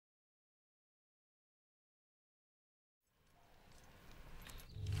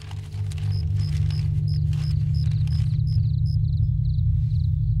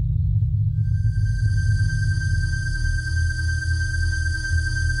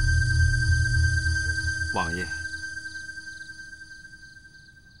王爷，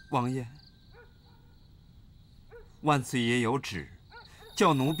王爷，万岁爷有旨，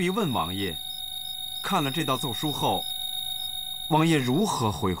叫奴婢问王爷，看了这道奏书后，王爷如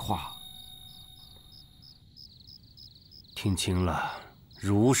何回话？听清了，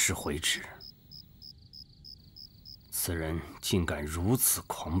如实回旨。此人竟敢如此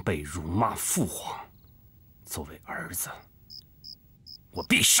狂悖，辱骂父皇，作为儿子，我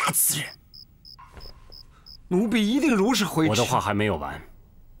必杀此人。奴婢一定如实回旨。我的话还没有完。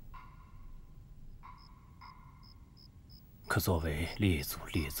可作为列祖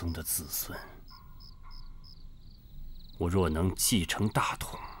列宗的子孙，我若能继承大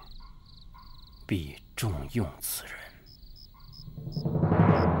统，必重用此人。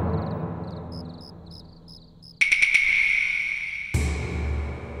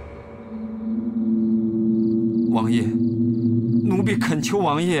王爷，奴婢恳求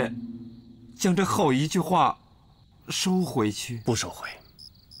王爷将这后一句话收回去。不收回，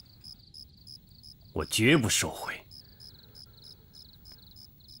我绝不收回。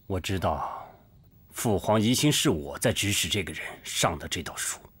我知道，父皇疑心是我在指使这个人上的这道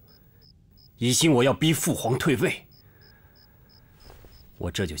书，疑心我要逼父皇退位。我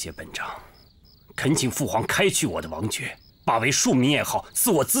这就写本章，恳请父皇开去我的王爵，罢为庶民也好，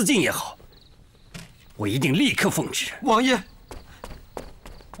赐我自尽也好，我一定立刻奉旨。王爷，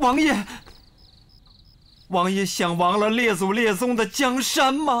王爷，王爷想亡了列祖列宗的江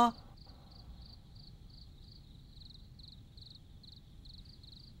山吗？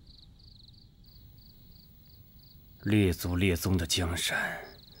列祖列宗的江山，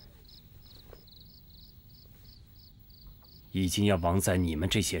已经要亡在你们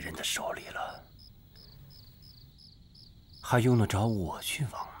这些人的手里了，还用得着我去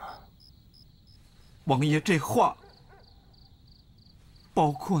亡吗？王爷这话，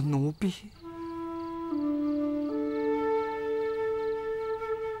包括奴婢。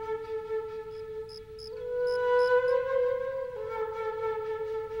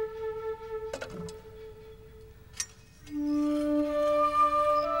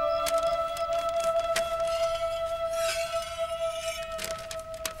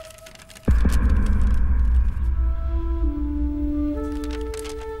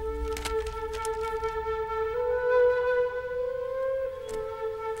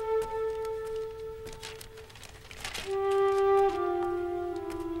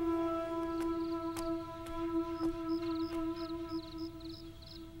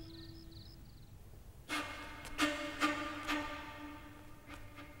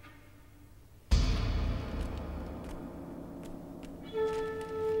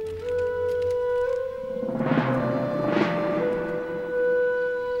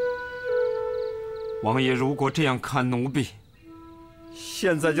王爷如果这样看奴婢，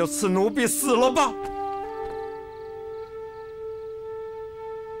现在就赐奴婢死了吧！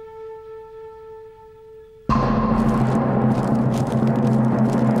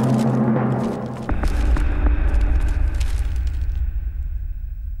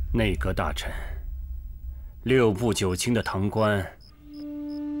内阁大臣、6部9卿的堂官，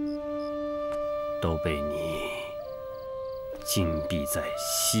都被你禁闭在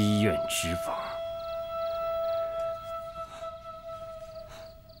西院之房。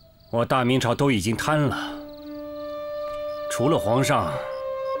我大明朝都已经瘫了，除了皇上，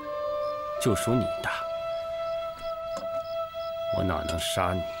就属你大。我哪能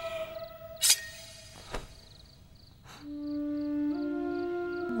杀你？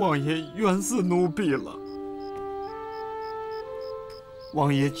王爷冤死奴婢了。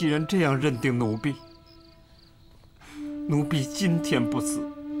王爷既然这样认定奴婢，奴婢今天不死，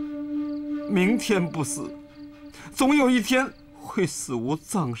明天不死，总有一天会死无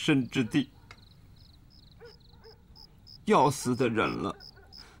葬身之地。要死的人了，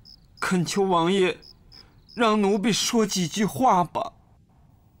恳求王爷让奴婢说几句话吧。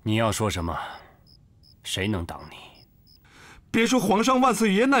你要说什么？谁能挡你？别说皇上万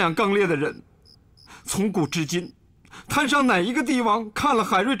岁爷那样刚烈的人，从古至今，摊上哪一个帝王看了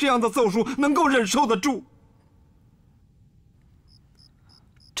海瑞这样的奏书能够忍受得住？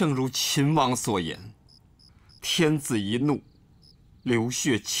正如秦王所言，天子一怒，流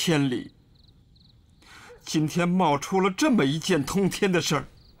血千里。今天冒出了这么一件通天的事儿，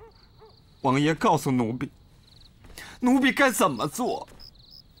王爷告诉奴婢，奴婢该怎么做？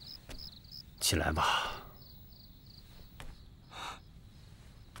起来吧。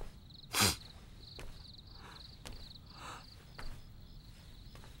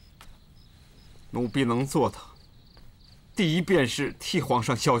奴婢能做的，第一便是替皇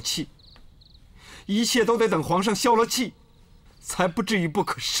上消气，一切都得等皇上消了气，才不至于不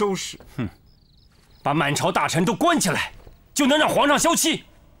可收拾。哼，把满朝大臣都关起来，就能让皇上消气？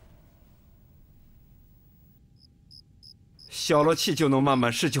消了气就能慢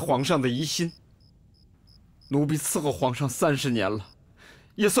慢失去皇上的疑心。奴婢伺候皇上30年了，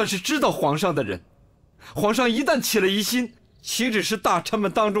也算是知道皇上的人。皇上一旦起了疑心，岂止是大臣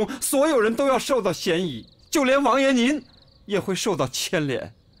们当中所有人都要受到嫌疑，就连王爷您也会受到牵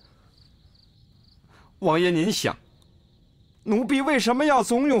连。王爷您想，奴婢为什么要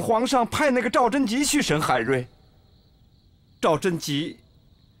怂恿皇上派那个赵贞吉去审海瑞？赵贞吉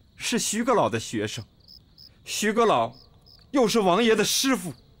是徐阁老的学生，徐阁老又是王爷的师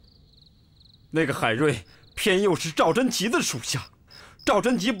傅。那个海瑞偏又是赵贞吉的属下，赵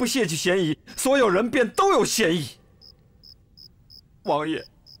贞吉不卸去嫌疑，所有人便都有嫌疑。王爷，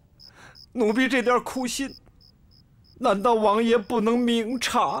奴婢这点苦心，难道王爷不能明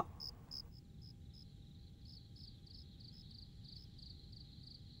察？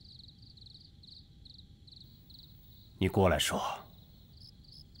你过来说。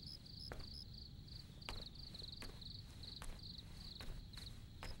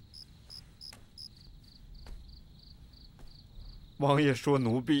王爷说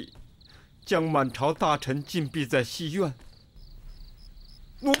奴婢将满朝大臣禁闭在西院，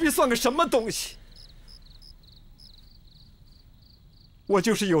奴婢算个什么东西？我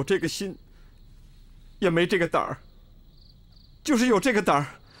就是有这个心，也没这个胆儿；就是有这个胆儿，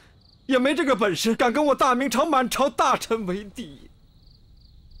也没这个本事，敢跟我大明朝满朝大臣为敌。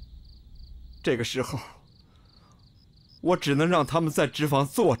这个时候，我只能让他们在直房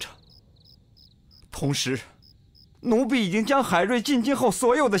坐着。同时，奴婢已经将海瑞进京后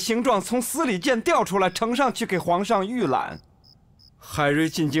所有的形状从司礼监调出来，呈上去给皇上预览。海瑞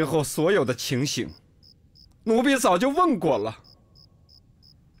进京后所有的情形，奴婢早就问过了。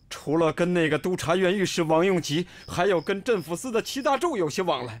除了跟那个督察院御史王用吉，还有跟镇抚司的齐大柱有些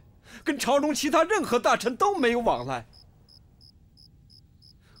往来，跟朝中其他任何大臣都没有往来。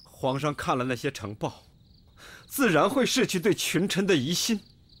皇上看了那些呈报，自然会逝去对群臣的疑心。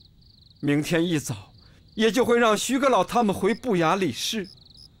明天一早，也就会让徐阁老他们回布衙理事。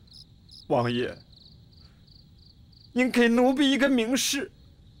王爷，您给奴婢一个明示，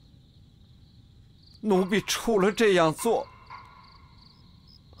奴婢除了这样做，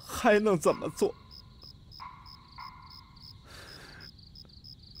还能怎么做？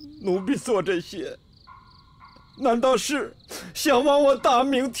奴婢做这些，难道是想亡我大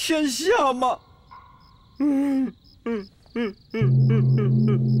明天下吗？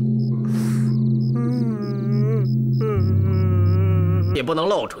也不能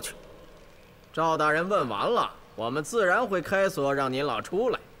露出去。赵大人问完了，我们自然会开锁，让您老出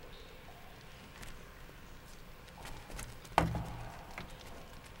来。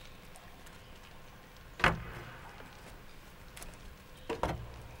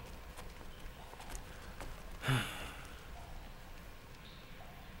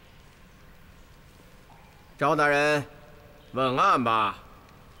赵大人，问案吧。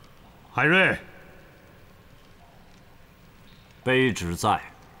海瑞，卑职在。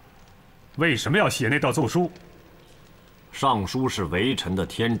为什么要写那道奏书？上书是微臣的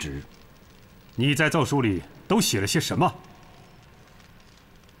天职。你在奏书里都写了些什么？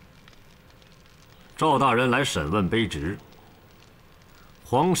赵大人来审问卑职，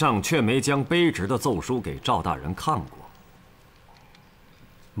皇上却没将卑职的奏书给赵大人看过。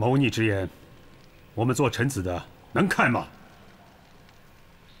谋逆之言，我们做臣子的能看吗？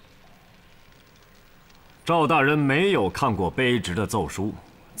赵大人没有看过卑职的奏书，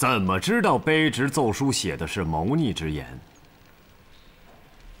怎么知道卑职奏书写的是谋逆之言？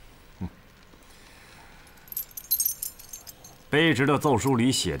卑职的奏书里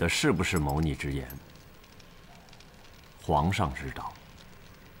写的是不是谋逆之言？皇上知道。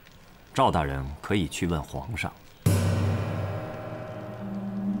赵大人可以去问皇上。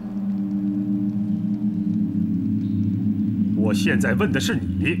我现在问的是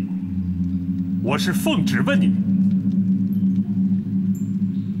你，我是奉旨问你。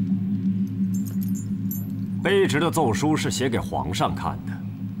卑职的奏书是写给皇上看的。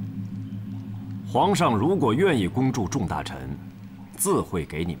皇上如果愿意恭祝众大臣，自会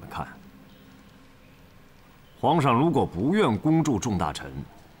给你们看；皇上如果不愿恭祝众大臣，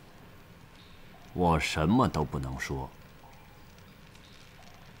我什么都不能说。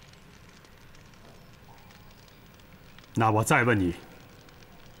那我再问你，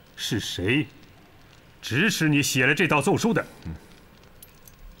是谁指使你写了这道奏书的？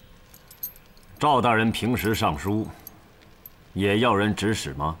赵大人平时上书，也要人指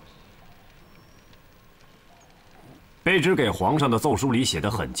使吗？卑职给皇上的奏书里写得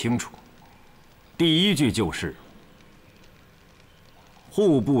很清楚，第一句就是：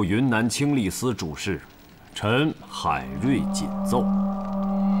户部云南清吏司主事，臣海瑞谨奏。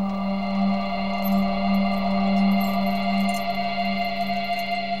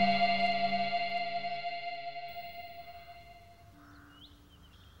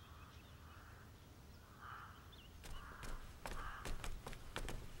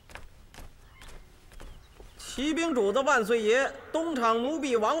骑兵主子万岁爷，东厂奴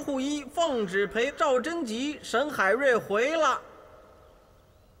婢王护一奉旨陪赵贞吉、沈海瑞回了。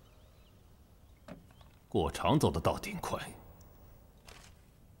过场走得倒挺快。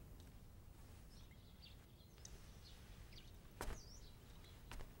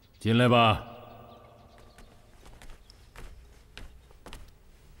进来吧。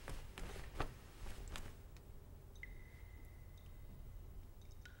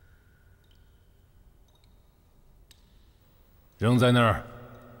扔在那儿，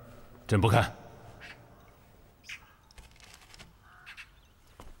朕不看。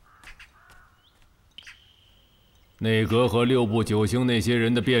内阁和六部九卿那些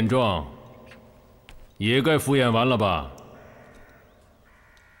人的辩状，也该敷衍完了吧？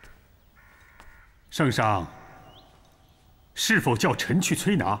圣上，是否叫臣去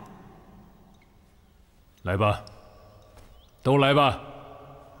催拿？来吧，都来吧，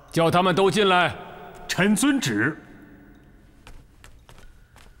叫他们都进来。臣遵旨。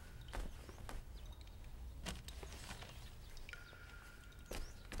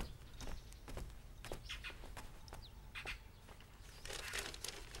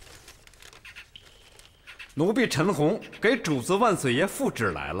奴婢陈红给主子万岁爷复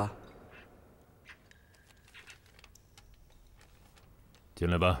旨来了。进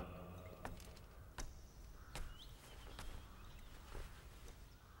来吧。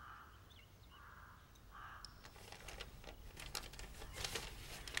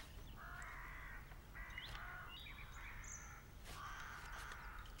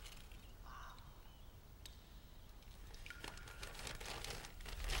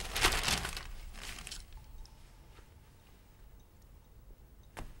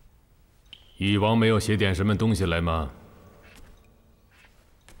禹王没有写点什么东西来吗？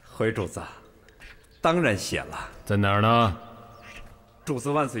回主子，当然写了。在哪儿呢？主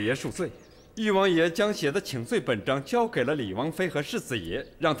子万岁爷恕罪，裕王爷将写的请罪本章交给了李王妃和世子爷，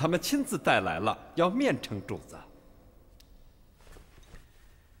让他们亲自带来了，要面呈主子。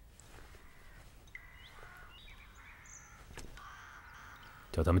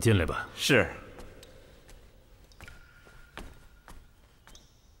叫他们进来吧。是。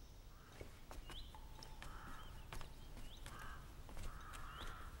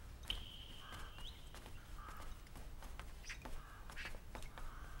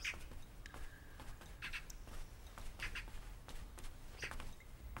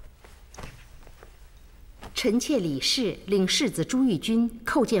臣妾李氏领世子朱玉君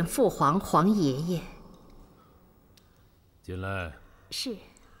叩见父皇皇爷爷。进来。是。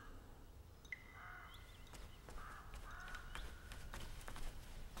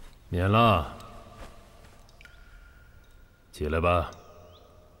免了。起来吧。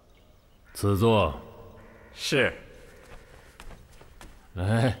赐座。是。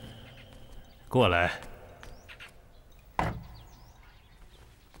来，过来。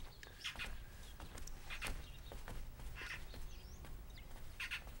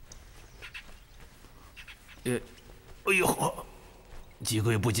哎呦，几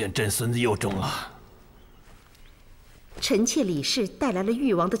个月不见，朕孙子又中了。臣妾李氏带来了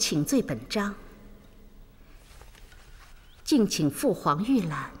誉王的请罪本章，敬请父皇预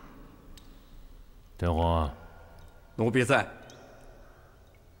览。陈皇，奴婢在。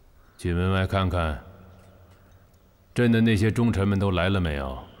去门外看看，朕的那些忠臣们都来了没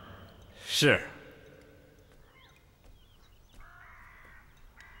有？是。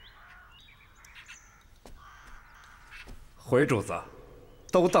回主子，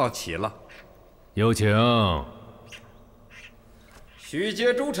都到齐了。有请。须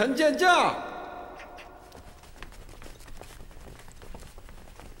接诸臣见驾。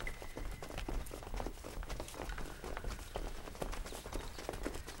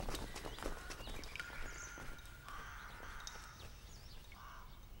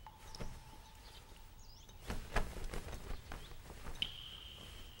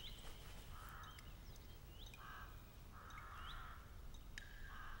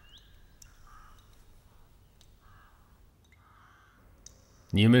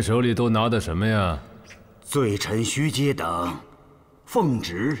你们手里都拿的什么呀？罪臣须阶等奉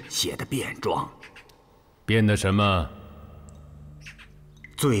旨写的辩状。辩的什么？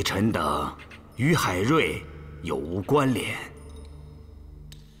罪臣等与海瑞有无关联？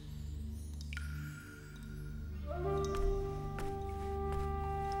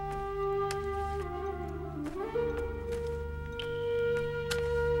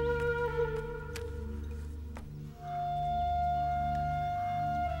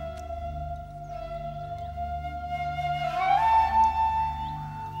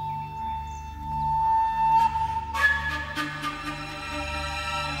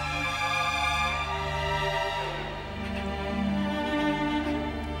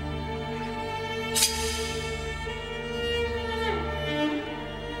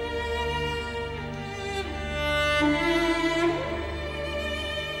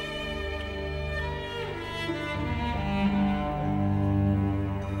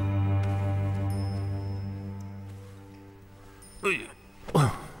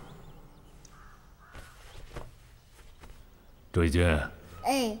周义军，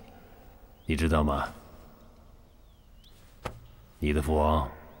哎，你知道吗？你的父王，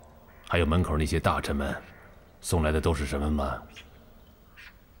还有门口那些大臣们，送来的都是什么吗？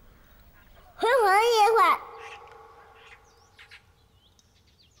回皇爷话，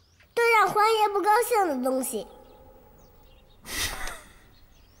都让皇爷不高兴的东西。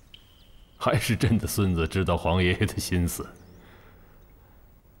还是朕的孙子知道皇爷爷的心思。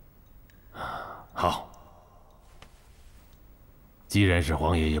好，既然是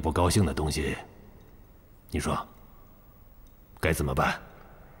皇爷爷不高兴的东西，你说该怎么办？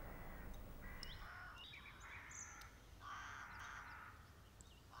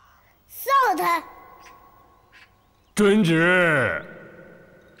烧了他！遵旨。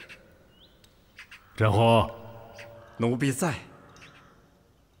振宏，奴婢在。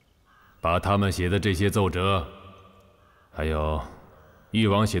把他们写的这些奏折，还有誉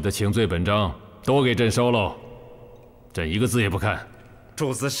王写的请罪本章，都给朕收喽。朕一个字也不看。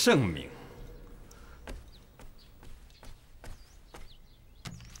主子圣明。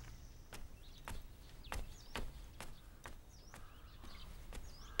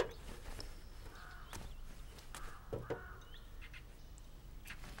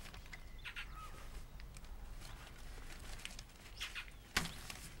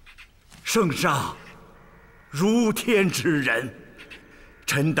圣上，如天之仁，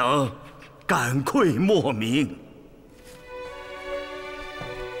臣等感愧莫名。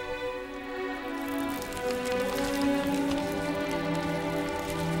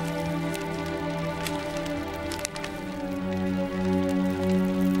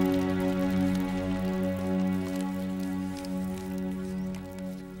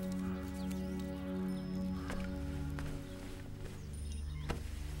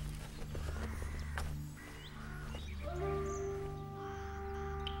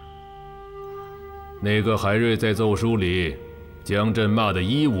那个海瑞在奏书里将朕骂得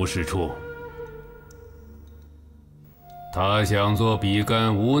一无是处，他想做比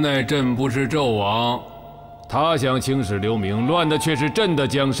干，无奈朕不是纣王；他想青史留名，乱的却是朕的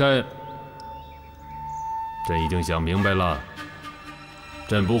江山。朕已经想明白了，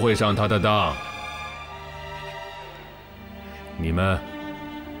朕不会上他的当。你们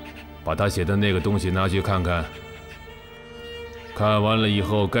把他写的那个东西拿去看看，看完了以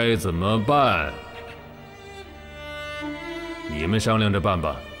后该怎么办？你们商量着办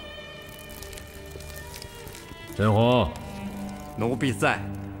吧。振宏，奴婢在。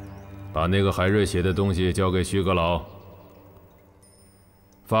把那个海瑞写的东西交给徐阁老，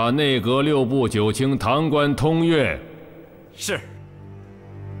发内阁6部9卿堂官通阅。是。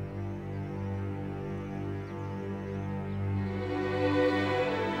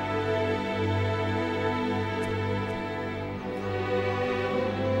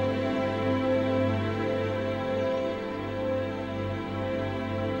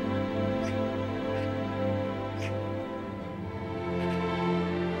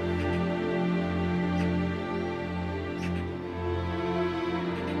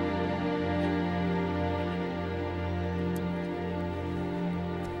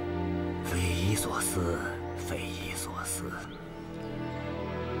匪夷所思，匪夷所思。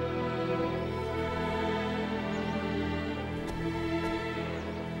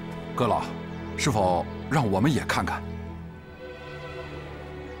阁老，是否让我们也看看？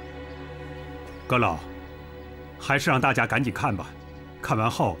阁老，还是让大家赶紧看吧。看完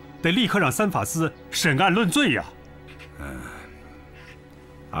后得立刻让三法司审案论罪呀。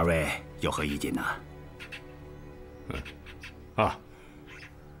二位有何意见呢？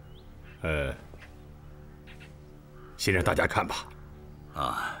先让大家看吧。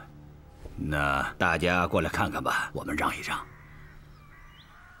啊，那大家过来看看吧，我们让一让。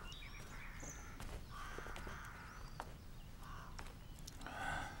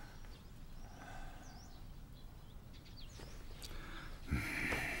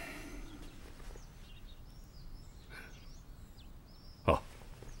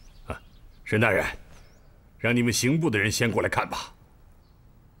沈大人，让你们刑部的人先过来看吧。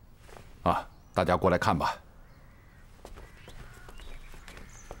大家过来看吧。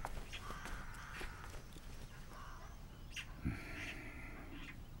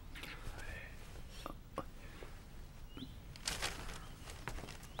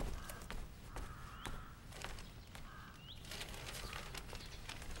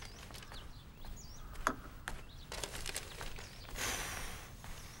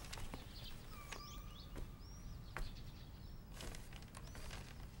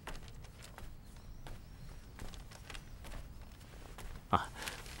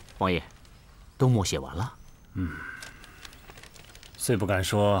王爷，都默写完了。虽不敢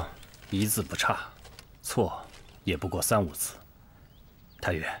说一字不差，错也不过3、5次。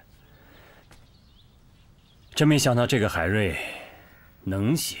太岳，真没想到这个海瑞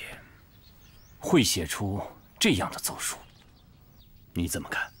能写，会写出这样的奏书，你怎么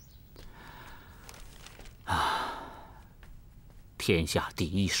看？啊，天下第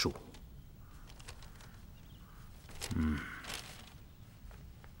一书。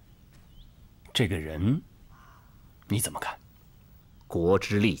这个人你怎么看？国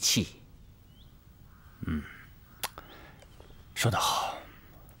之利器。说得好，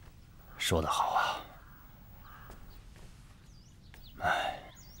说得好啊！哎，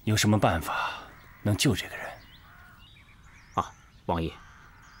有什么办法能救这个人？啊，王爷，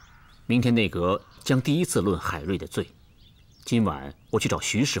明天内阁将第一次论海瑞的罪，今晚我去找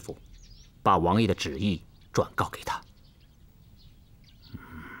徐师傅，把王爷的旨意转告给他。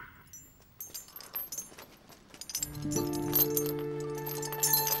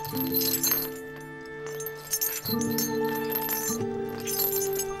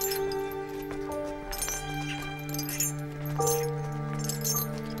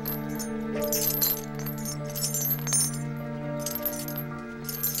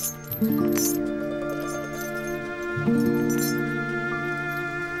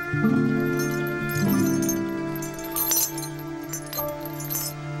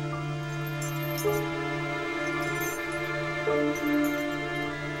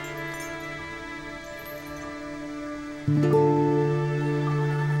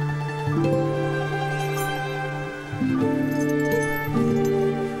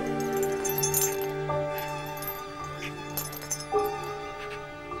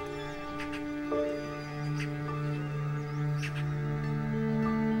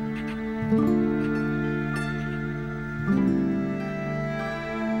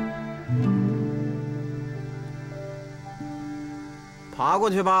爬过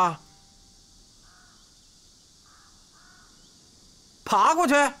去吧，爬过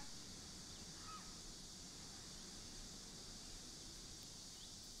去。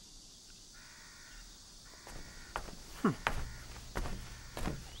哼。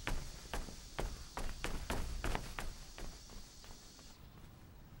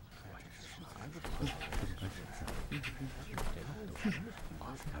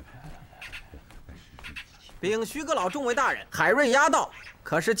禀徐阁老众位大人，海瑞押到，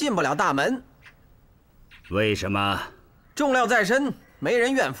可是进不了大门。为什么？重料在身，没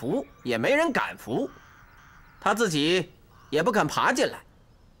人愿扶，也没人敢扶，他自己也不肯爬进来。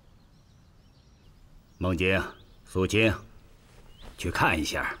孟京、苏青，去看一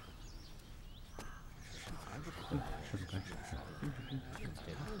下。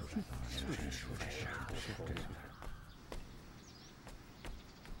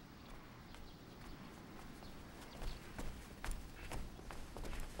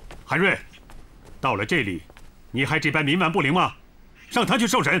韩瑞，到了这里，你还这般冥顽不灵吗？上堂去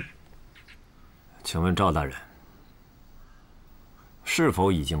受审。请问赵大人，是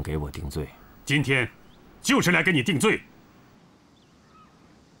否已经给我定罪？今天就是来给你定罪。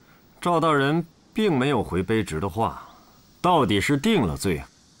赵大人并没有回卑职的话，到底是定了罪，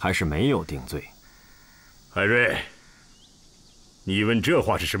还是没有定罪？海瑞，你问这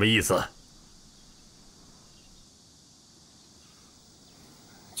话是什么意思？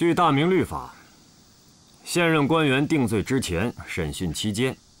据大明律法，现任官员定罪之前，审讯期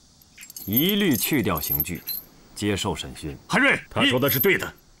间，一律去掉刑具，接受审讯。韩瑞，他说的是对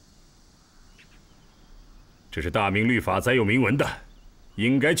的，这是大明律法载有明文的，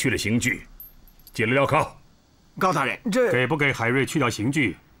应该去了刑具，解了镣铐。高大人，这给不给海瑞去掉刑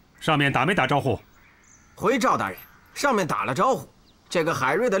具？上面打没打招呼？回赵大人，上面打了招呼，这个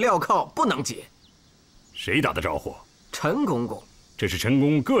海瑞的镣铐不能解。谁打的招呼？陈公公。这是陈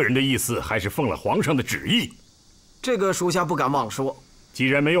公个人的意思，还是奉了皇上的旨意？这个属下不敢妄说。既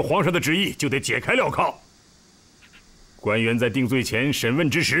然没有皇上的旨意，就得解开镣铐。官员在定罪前审问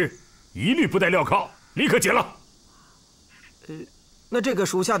之时，一律不戴镣铐，立刻解了。那这个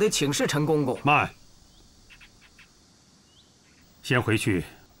属下得请示陈公公。慢，先回去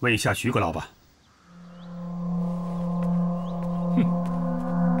问一下徐阁老吧。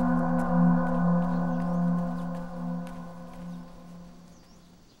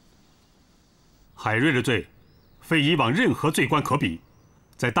海瑞的罪，非以往任何罪官可比，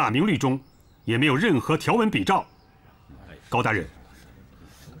在大明律中也没有任何条文比照。高大人，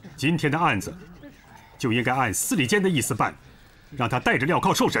今天的案子就应该按司礼监的意思办，让他戴着镣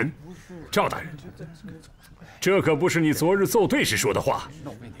铐受审。赵大人，这可不是你昨日奏对时说的话，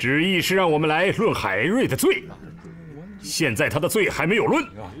旨意是让我们来论海瑞的罪。现在他的罪还没有论，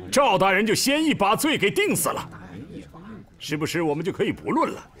赵大人就先一把罪给定死了，是不是我们就可以不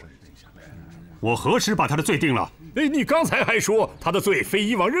论了？我何时把他的罪定了？哎，你刚才还说他的罪非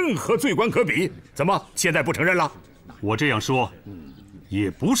以往任何罪官可比，怎么现在不承认了？我这样说，也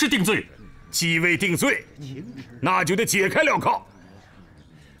不是定罪。既未定罪，那就得解开镣铐。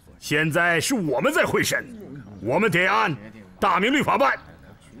现在是我们在会审，我们得按大明律法办。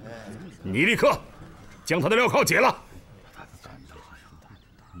你立刻将他的镣铐解了。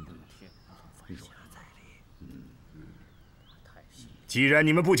既然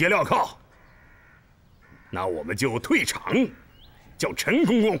你们不解镣铐，那我们就退场，叫陈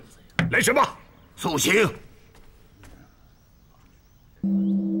公公来审吧。速行。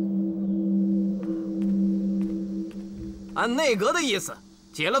按内阁的意思，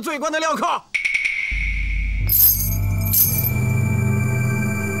解了罪官的镣铐。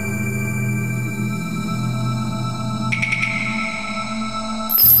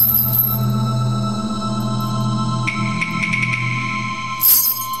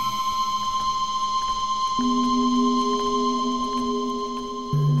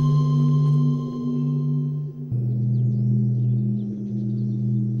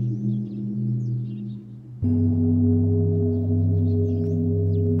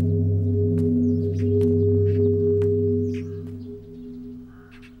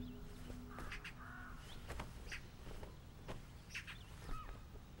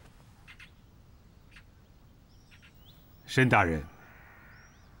申大人，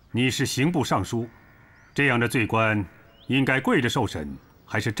你是刑部尚书，这样的罪官应该跪着受审，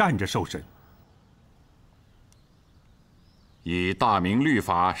还是站着受审？以大明律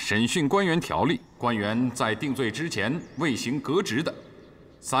法审讯官员条例，官员在定罪之前未行革职的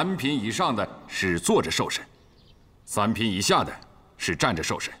，3品以上的是坐着受审，3品以下的是站着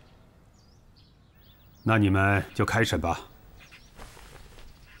受审。那你们就开审吧。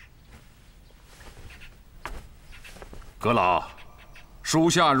阁老，属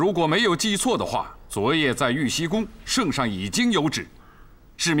下如果没有记错的话，昨夜在玉溪宫，圣上已经有旨，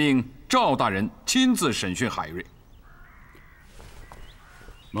是命赵大人亲自审讯海瑞。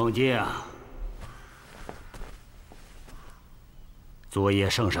孟京，昨夜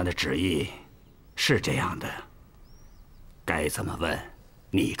圣上的旨意是这样的，该怎么问，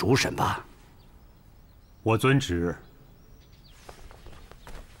你主审吧。我遵旨。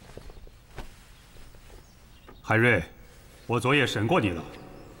海瑞，我昨夜审过你了，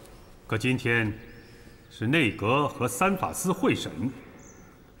可今天是内阁和3法司会审，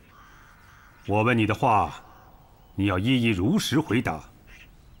我问你的话，你要一一如实回答。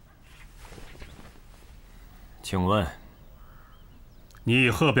请问，你以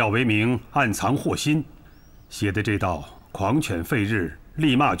贺表为名，暗藏祸心，写的这道狂犬吠日、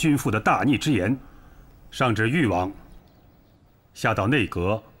力骂君父的大逆之言，上至誉王，下到内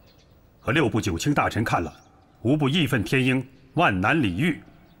阁和6部9卿大臣看了，无不义愤填膺，万难理喻。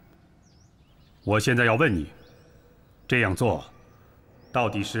我现在要问你，这样做，到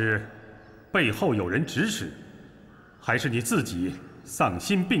底是背后有人指使，还是你自己丧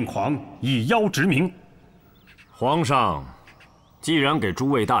心病狂，以妖直名？皇上既然给诸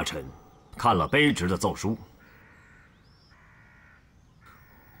位大臣看了卑职的奏书，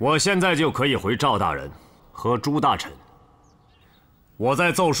我现在就可以回赵大人和诸大臣。我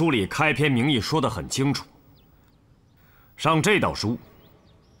在奏书里开篇明义说得很清楚，上这道书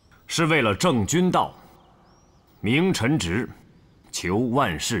是为了正君道、明臣直、求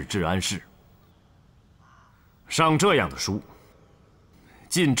万世治安事。上这样的书，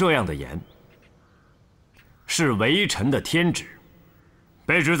进这样的言，是为臣的天职。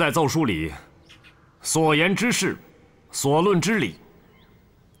卑职在奏书里所言之事、所论之理，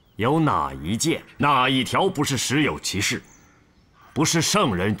有哪一件、哪一条不是实有其事，不是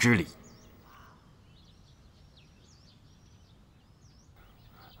圣人之理？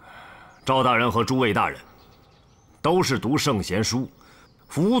赵大人和诸位大人都是读圣贤书、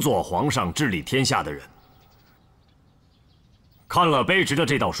辅佐皇上治理天下的人，看了卑职的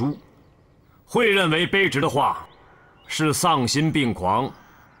这道书，会认为卑职的话是丧心病狂、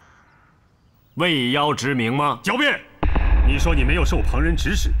为妖直名吗？狡辩！你说你没有受旁人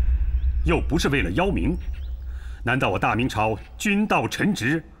指使，又不是为了妖名，难道我大明朝君道臣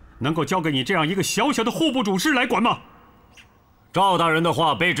直能够交给你这样一个小小的户部主事来管吗？赵大人的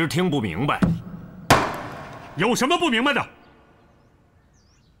话，卑职听不明白。有什么不明白的？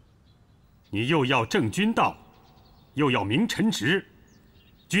你又要正君道，又要明臣直，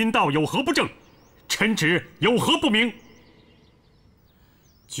君道有何不正？臣直有何不明？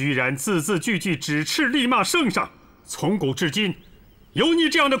居然字字句句指斥力骂圣上，从古至今，有你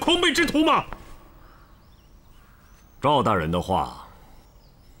这样的狂悖之徒吗？赵大人的话，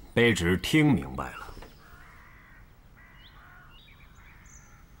卑职听明白了。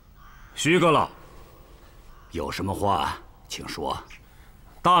徐阁老，有什么话请说。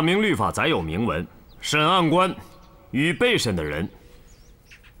大明律法载有明文，审案官与被审的人，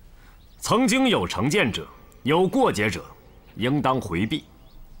曾经有成见者、有过节者，应当回避。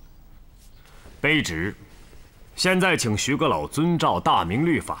卑职现在请徐阁老遵照大明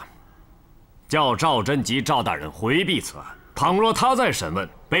律法，叫赵真及赵大人回避此案。倘若他再审问，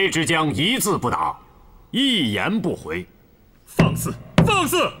卑职将一字不答，一言不回。放肆！放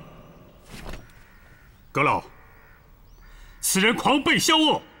肆！阁老，此人狂悖骄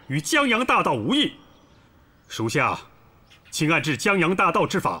恶，与江洋大盗无异。属下请按治江洋大盗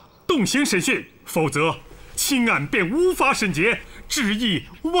之法动刑审讯，否则轻案便无法审结，旨意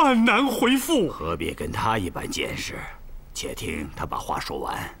万难回复。何必跟他一般见识？且听他把话说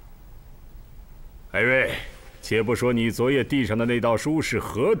完。海瑞，且不说你昨夜地上的那道书是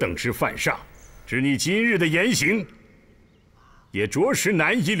何等之犯上，指你今日的言行，也着实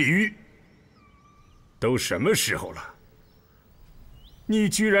难以理喻。都什么时候了，你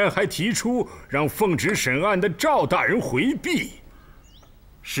居然还提出让奉旨审案的赵大人回避，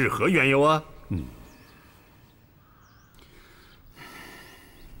是何缘由啊？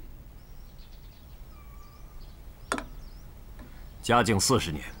嘉靖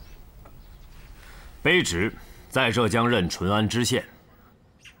40年，卑职在浙江任淳安知县，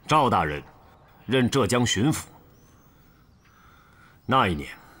赵大人任浙江巡抚。那一年，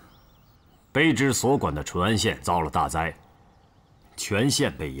卑职所管的淳安县遭了大灾，全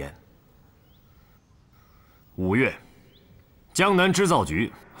县被淹。5月，江南织造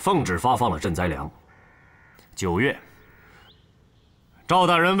局奉旨发放了赈灾粮。9月，赵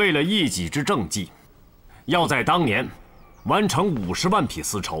大人为了一己之政绩，要在当年完成50万匹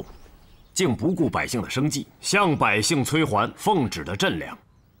丝绸，竟不顾百姓的生计，向百姓催还奉旨的赈粮，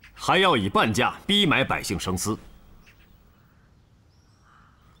还要以半价逼买百姓生丝。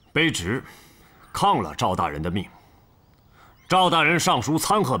卑职抗了赵大人的命，赵大人上书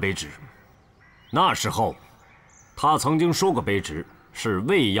参贺卑职。那时候，他曾经说过卑职是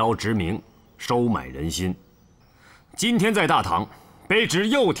为邀殖民，收买人心。今天在大堂，卑职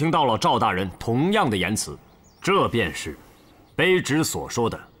又听到了赵大人同样的言辞，这便是卑职所说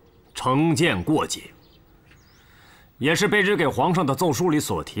的成见过节，也是卑职给皇上的奏书里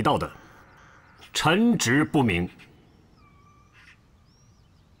所提到的臣职不明。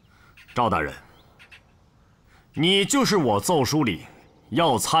赵大人，你就是我奏书里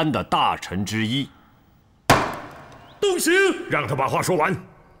要参的大臣之一。动刑！让他把话说完。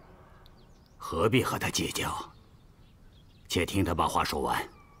何必和他计较？且听他把话说完。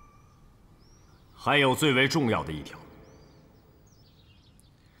还有最为重要的一条，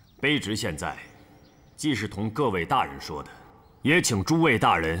卑职现在既是同各位大人说的，也请诸位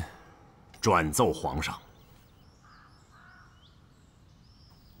大人转奏皇上。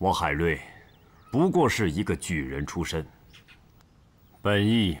我海瑞不过是一个举人出身，本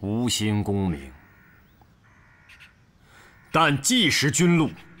意无心功名，但既识君禄，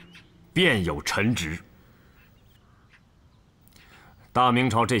便有臣职。大明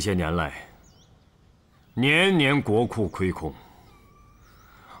朝这些年来，年年国库亏空，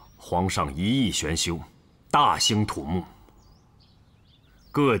皇上一意悬修，大兴土木，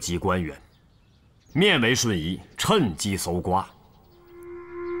各级官员面为瞬移，趁机搜刮。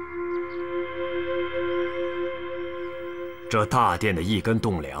这大殿的一根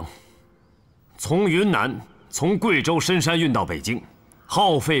栋梁，从云南、从贵州深山运到北京，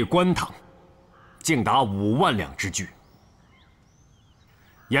耗费官帑，竟达5万两之巨。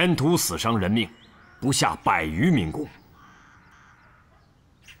沿途死伤人命不下100余民工。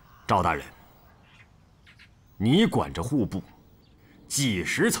赵大人，你管着户部，几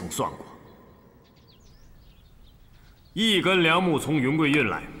时曾算过？一根梁木从云贵运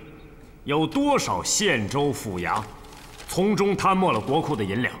来，有多少县州府衙从中贪没了国库的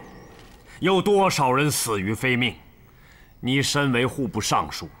银两？有多少人死于非命？你身为户部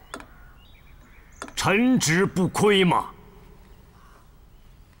尚书，臣职不亏吗？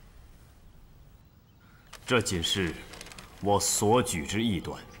这仅是我所举之一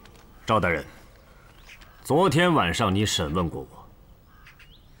端。赵大人，昨天晚上你审问过我，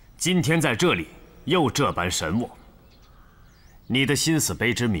今天在这里又这般审我，你的心思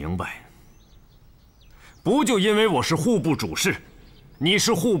卑职明白。不就因为我是户部主事，你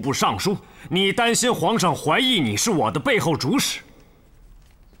是户部尚书，你担心皇上怀疑你是我的背后主使？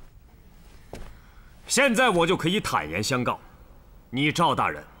现在我就可以坦言相告，你赵大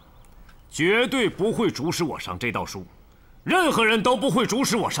人绝对不会主使我上这道书，任何人都不会主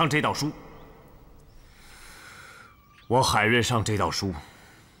使我上这道书。我海瑞上这道书，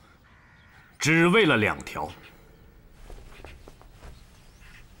只为了2条：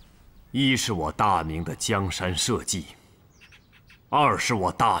一是我大明的江山社稷，二是我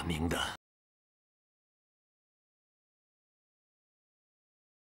大明的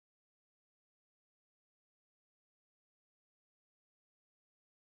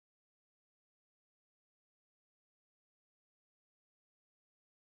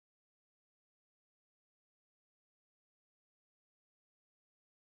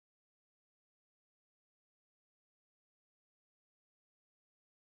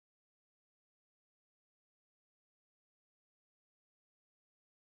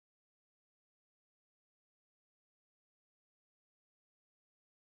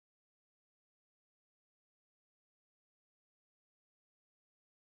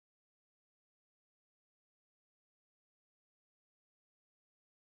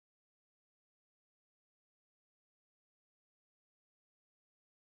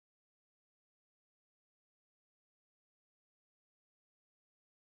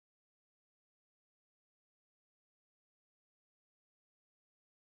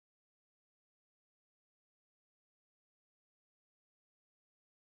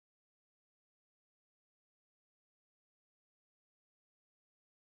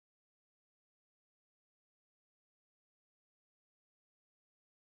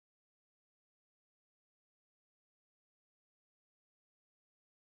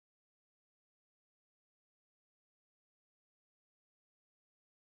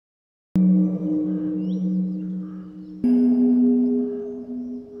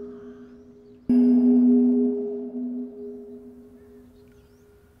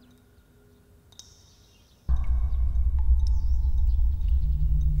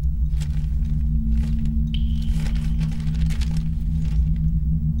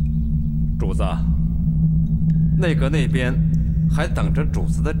主子，内阁那边还等着主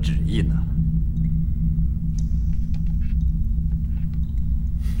子的旨意呢。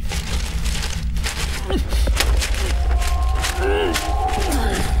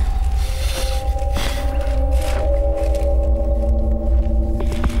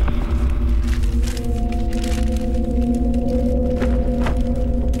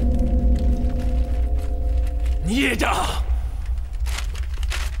孽障！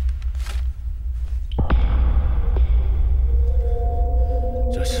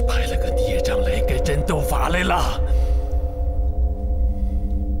这是派了个孽障来给朕斗法来了。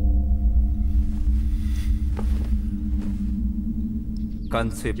干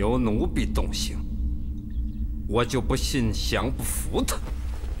脆由奴婢动刑，我就不信降不服他。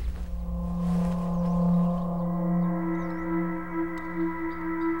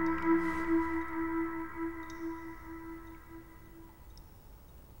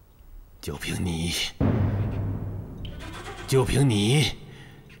就凭你，就凭你，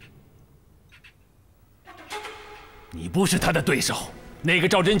你不是他的对手，那个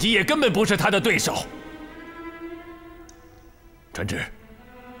赵贞吉也根本不是他的对手。传旨，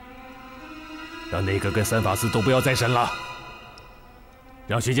让那个跟三法司都不要再审了，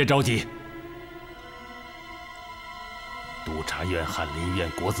让学监召集督察院、翰林院、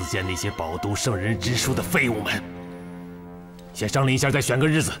国子监那些饱读圣人之书的废物们，先商量一下，再选个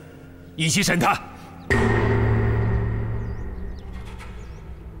日子。一起审他。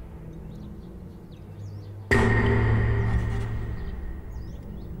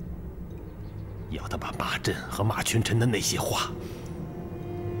要他把马震和马群臣的那些话，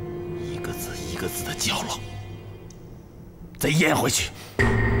一个字一个字的嚼了，再咽回去。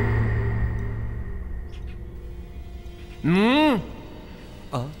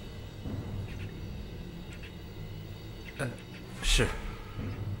是。